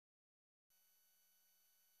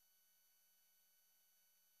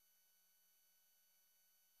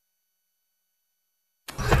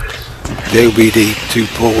The OBD2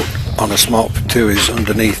 port on a Smart ForTwo is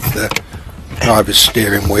underneath the driver's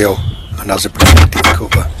steering wheel and has a protective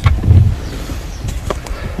cover.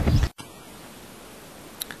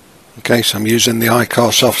 Okay, so I'm using the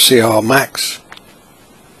iCarsoft CR Max.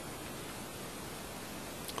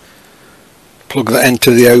 Plug that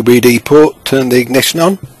into the OBD port, turn the ignition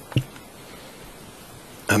on,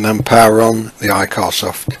 and then power on the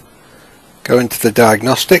iCarsoft. Go into the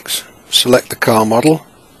diagnostics, select the car model,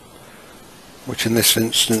 which in this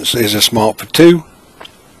instance is a Smart ForTwo.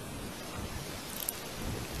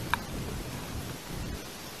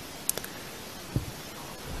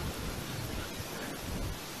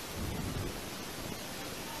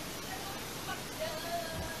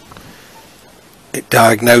 It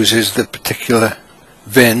diagnoses the particular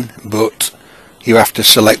VIN, but you have to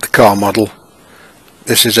select the car model.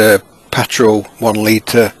 This is a petrol 1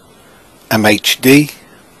 litre MHD.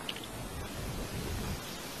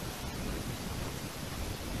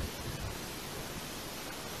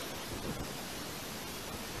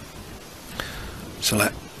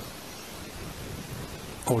 Select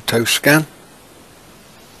auto scan.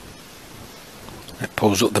 It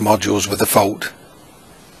pulls up the modules with a fault.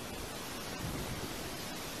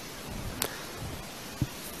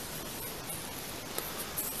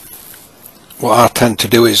 What I tend to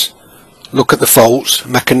do is look at the faults,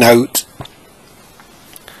 make a note,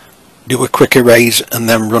 do a quick erase and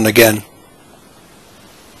then run again.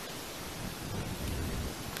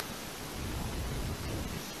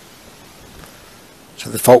 So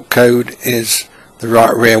the fault code is the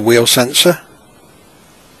right rear wheel sensor.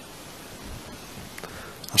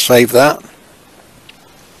 I'll save that.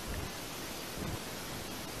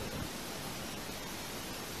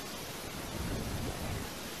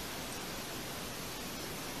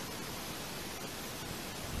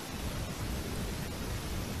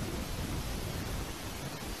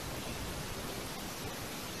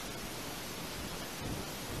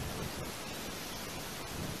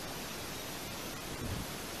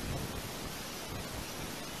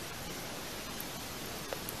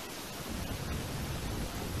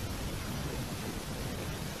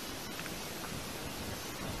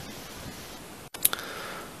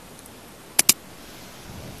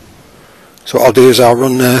 So what I'll do is I'll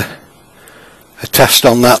run a test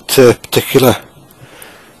on that particular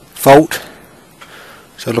fault.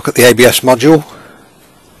 So look at the ABS module.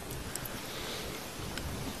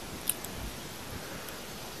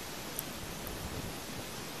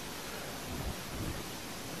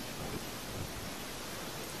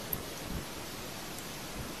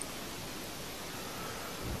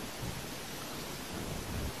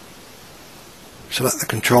 Select the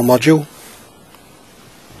control module.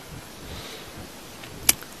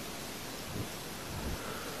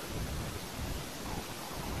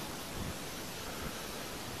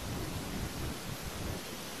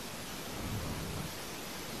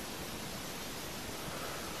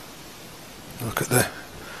 Look at the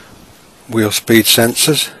wheel speed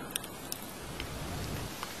sensors.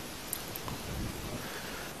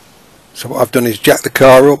 So what I've done is jack the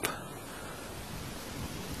car up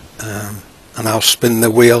and I'll spin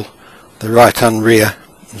the wheel the right hand rear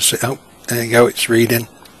and see, oh, there you go, it's reading.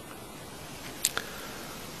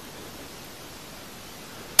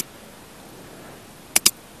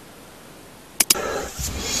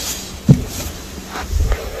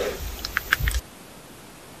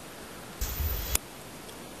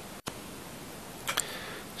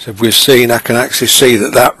 So if we've seen, I can actually see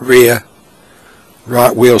that rear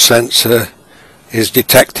right wheel sensor is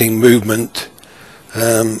detecting movement.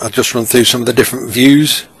 I'll just run through some of the different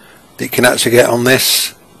views that you can actually get on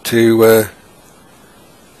this to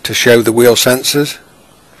show the wheel sensors.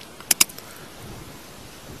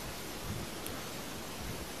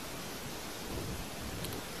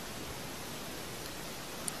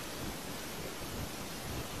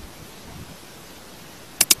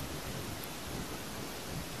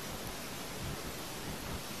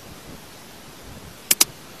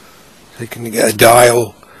 So you can get a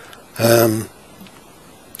dial,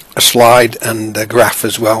 a slide and a graph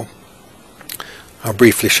as well. I'll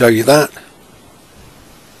briefly show you that.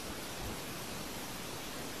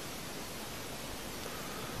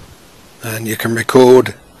 And you can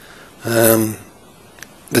record the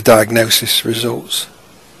diagnosis results.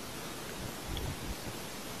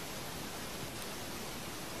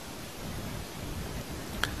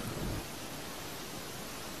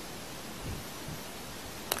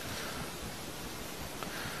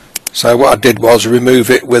 So what I did was remove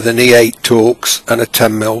it with an E8 torx and a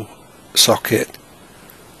 10mm socket.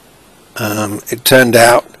 It turned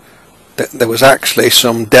out that there was actually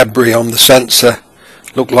some debris on the sensor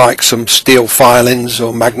looked like some steel filings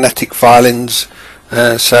or magnetic filings,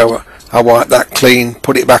 so I wiped that clean,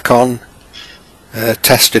 put it back on,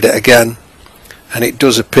 tested it again, and it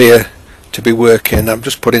does appear to be working. I'm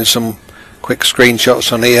just putting some quick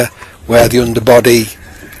screenshots on here where the underbody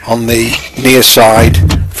on the near side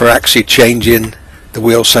for actually changing the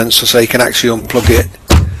wheel sensor, so you can actually unplug it,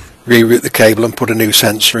 reroute the cable and put a new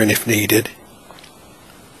sensor in if needed.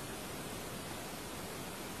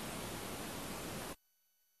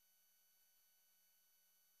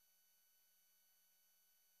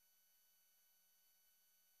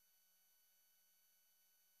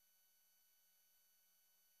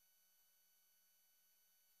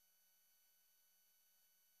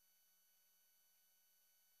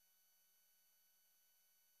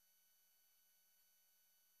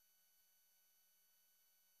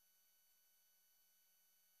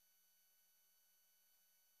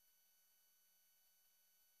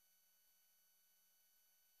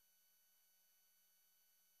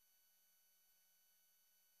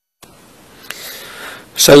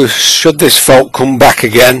 So should this fault come back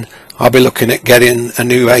again, I'll be looking at getting a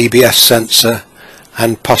new ABS sensor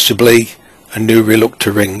and possibly a new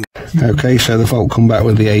Reluctor ring. Okay, so the fault come back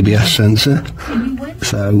with the ABS sensor.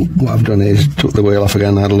 So what I've done is took the wheel off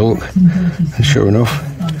again, had a look, and sure enough,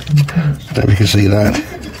 I don't know if you can see that,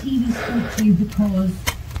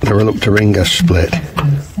 the Reluctor ring has split.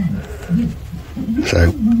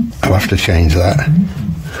 So I'll have to change that.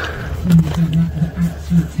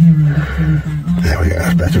 There we go,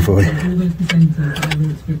 that's better for you.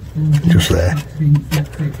 Just there.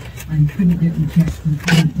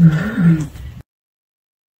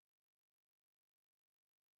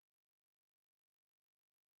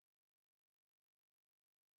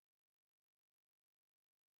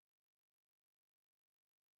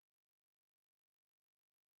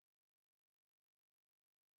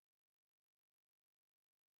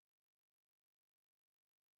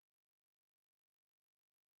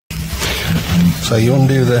 So you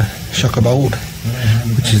undo the shocker bolt,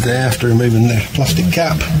 which is there after removing the plastic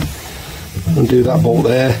cap. Undo that bolt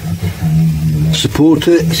there, support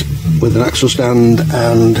it with an axle stand,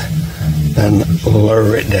 and then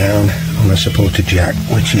lower it down on a supported jack,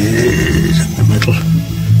 which is in the middle,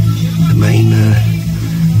 the main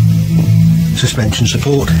suspension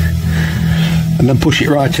support. And then push it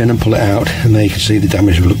right in and pull it out, and there you can see the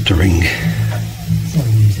damaged Reluctor ring.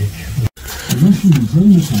 The Russian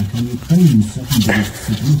drone attack on Ukraine's second-biggest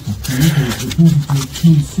city is reported to have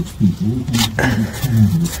killed 6 people and wounded 10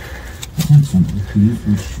 others. Attacks on Kyiv,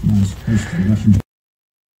 which lies close to the Russian...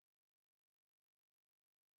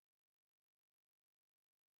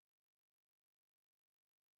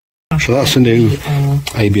 So that's a new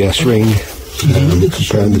ABS ring,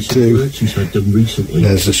 comparing the two.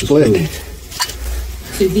 There's the split,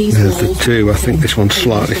 there's the two. I think this one's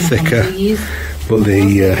slightly thicker, but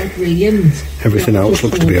the everything else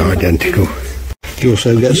looks to be identical. You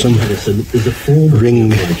also get some ring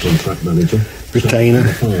retainer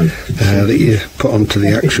that you put onto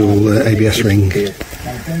the actual ABS ring.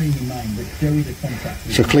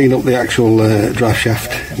 So clean up the actual drive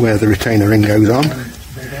shaft where the retainer ring goes on,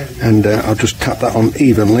 and I'll just tap that on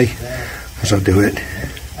evenly as I do it.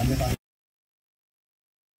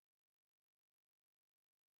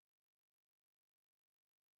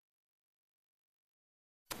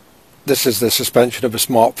 This is the suspension of a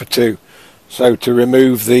Smart ForTwo. So to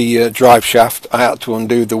remove the drive shaft, I had to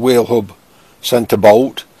undo the wheel hub centre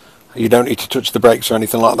bolt. You don't need to touch the brakes or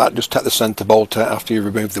anything like that, just take the centre bolt out after you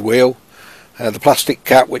remove the wheel. The plastic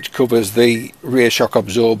cap which covers the rear shock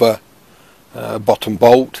absorber bottom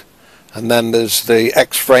bolt, and then there's the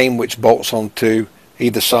X frame which bolts onto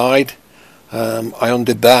either side. I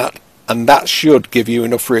undid that, and that should give you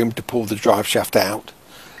enough room to pull the drive shaft out.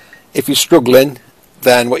 If you're struggling,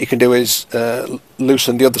 then what you can do is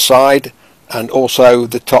loosen the other side and also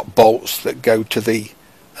the top bolts that go to the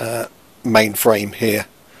main frame here,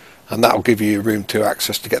 and that will give you room to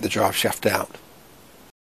access to get the drive shaft out.